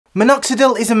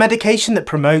Minoxidil is a medication that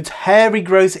promotes hair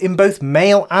regrowth in both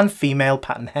male and female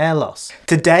pattern hair loss.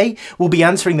 Today, we'll be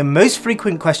answering the most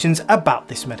frequent questions about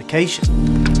this medication.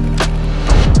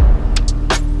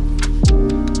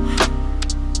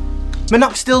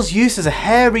 Minoxidil's use as a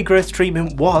hair regrowth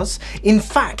treatment was, in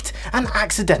fact, an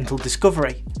accidental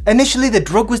discovery. Initially, the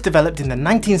drug was developed in the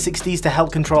 1960s to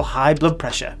help control high blood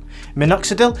pressure.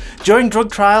 Minoxidil, during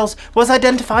drug trials, was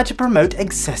identified to promote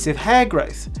excessive hair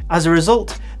growth. As a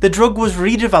result, the drug was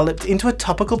redeveloped into a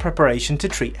topical preparation to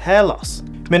treat hair loss.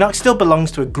 Minoxidil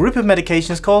belongs to a group of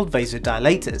medications called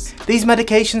vasodilators. These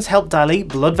medications help dilate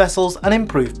blood vessels and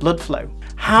improve blood flow.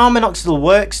 How minoxidil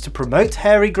works to promote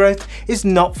hair regrowth is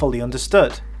not fully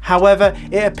understood. However,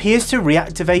 it appears to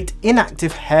reactivate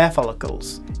inactive hair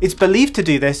follicles. It's believed to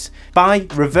do this by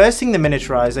reversing the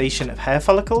miniaturization of hair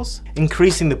follicles,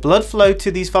 increasing the blood flow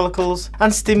to these follicles,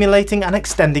 and stimulating and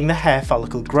extending the hair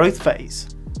follicle growth phase.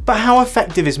 But how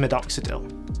effective is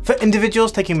minoxidil? For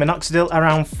individuals taking minoxidil,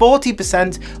 around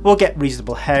 40% will get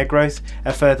reasonable hair growth,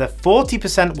 a further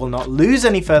 40% will not lose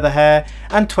any further hair,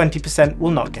 and 20%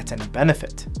 will not get any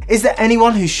benefit. Is there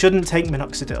anyone who shouldn't take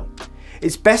minoxidil?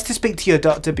 It's best to speak to your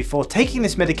doctor before taking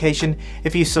this medication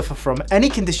if you suffer from any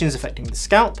conditions affecting the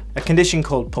scalp, a condition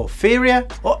called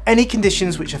porphyria, or any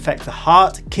conditions which affect the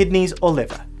heart, kidneys, or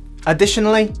liver.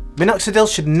 Additionally,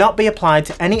 minoxidil should not be applied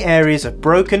to any areas of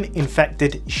broken,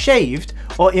 infected, shaved,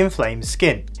 or inflamed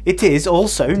skin. It is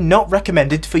also not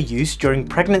recommended for use during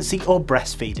pregnancy or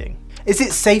breastfeeding. Is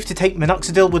it safe to take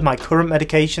minoxidil with my current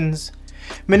medications?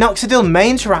 Minoxidil may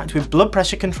interact with blood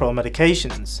pressure control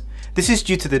medications. This is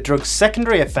due to the drug's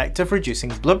secondary effect of reducing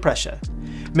blood pressure.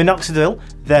 Minoxidil,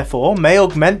 therefore, may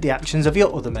augment the actions of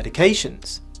your other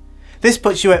medications. This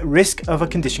puts you at risk of a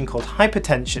condition called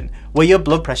hypertension, where your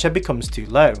blood pressure becomes too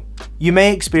low. You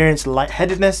may experience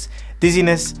lightheadedness,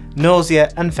 dizziness,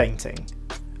 nausea, and fainting.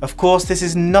 Of course, this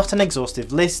is not an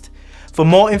exhaustive list. For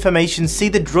more information, see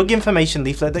the drug information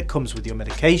leaflet that comes with your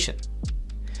medication.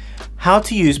 How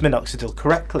to use minoxidil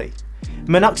correctly.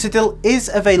 Minoxidil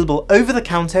is available over the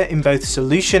counter in both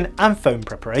solution and foam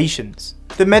preparations.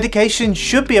 The medication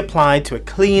should be applied to a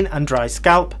clean and dry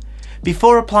scalp.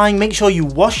 Before applying, make sure you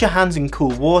wash your hands in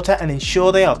cool water and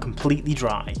ensure they are completely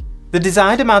dry. The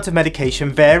desired amount of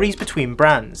medication varies between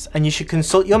brands, and you should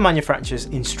consult your manufacturer's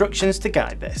instructions to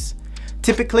guide this.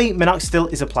 Typically,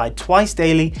 minoxidil is applied twice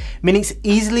daily, meaning it's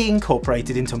easily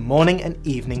incorporated into morning and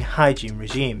evening hygiene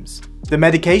regimes. The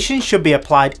medication should be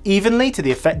applied evenly to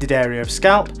the affected area of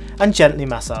scalp and gently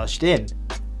massaged in.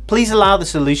 Please allow the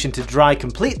solution to dry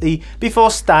completely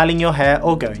before styling your hair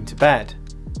or going to bed.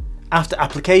 After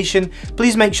application,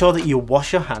 please make sure that you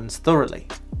wash your hands thoroughly.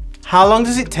 How long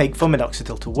does it take for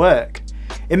minoxidil to work?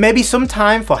 It may be some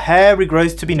time for hair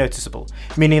regrowth to be noticeable,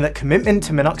 meaning that commitment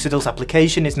to minoxidil's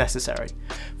application is necessary.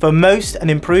 For most, an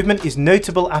improvement is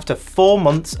notable after 4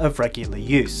 months of regular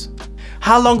use.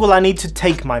 How long will I need to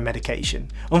take my medication?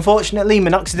 Unfortunately,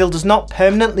 minoxidil does not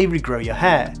permanently regrow your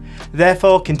hair.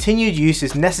 Therefore, continued use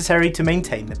is necessary to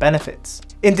maintain the benefits.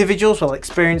 Individuals will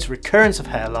experience recurrence of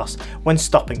hair loss when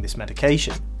stopping this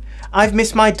medication. I've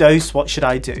missed my dose, what should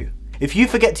I do? If you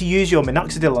forget to use your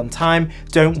minoxidil on time,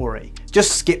 don't worry,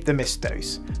 just skip the missed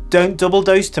dose. Don't double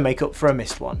dose to make up for a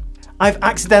missed one. I've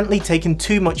accidentally taken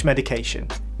too much medication.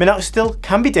 Minoxidil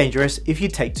can be dangerous if you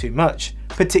take too much,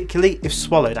 particularly if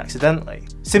swallowed accidentally.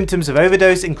 Symptoms of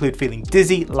overdose include feeling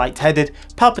dizzy, lightheaded,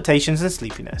 palpitations, and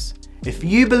sleepiness. If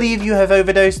you believe you have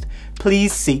overdosed,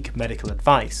 please seek medical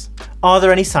advice. Are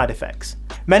there any side effects?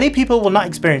 Many people will not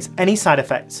experience any side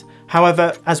effects.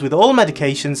 However, as with all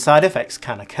medications, side effects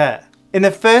can occur. In the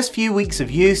first few weeks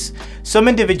of use, some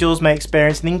individuals may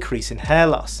experience an increase in hair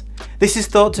loss. This is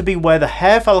thought to be where the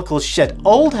hair follicles shed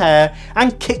old hair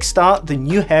and kickstart the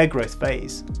new hair growth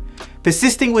phase.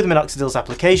 Persisting with minoxidil's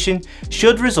application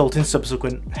should result in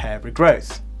subsequent hair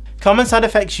regrowth. Common side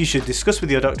effects you should discuss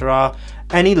with your doctor are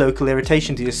any local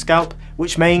irritation to your scalp,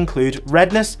 which may include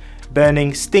redness,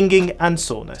 burning, stinging, and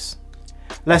soreness.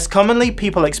 Less commonly,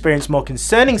 people experience more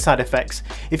concerning side effects.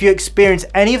 If you experience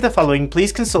any of the following,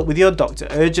 please consult with your doctor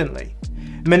urgently.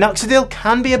 Minoxidil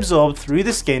can be absorbed through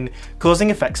the skin, causing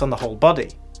effects on the whole body.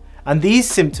 And these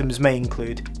symptoms may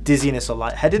include dizziness or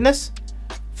lightheadedness,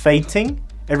 fainting,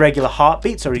 irregular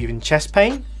heartbeats or even chest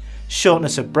pain,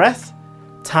 shortness of breath,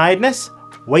 tiredness,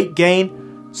 weight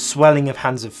gain, swelling of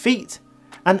hands and feet,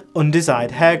 and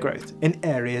undesired hair growth in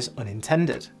areas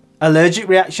unintended. Allergic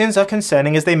reactions are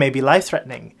concerning as they may be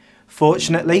life-threatening.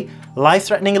 Fortunately,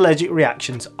 life-threatening allergic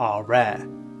reactions are rare.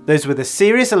 Those with a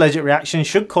serious allergic reaction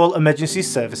should call emergency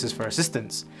services for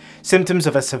assistance. Symptoms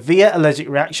of a severe allergic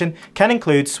reaction can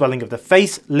include swelling of the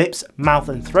face, lips, mouth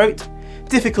and throat,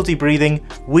 difficulty breathing,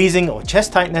 wheezing or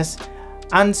chest tightness,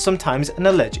 and sometimes an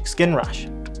allergic skin rash.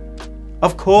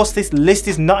 Of course, this list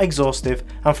is not exhaustive,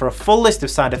 and for a full list of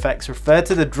side effects, refer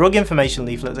to the drug information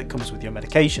leaflet that comes with your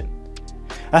medication.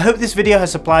 I hope this video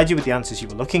has supplied you with the answers you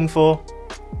were looking for.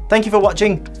 Thank you for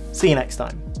watching, see you next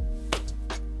time.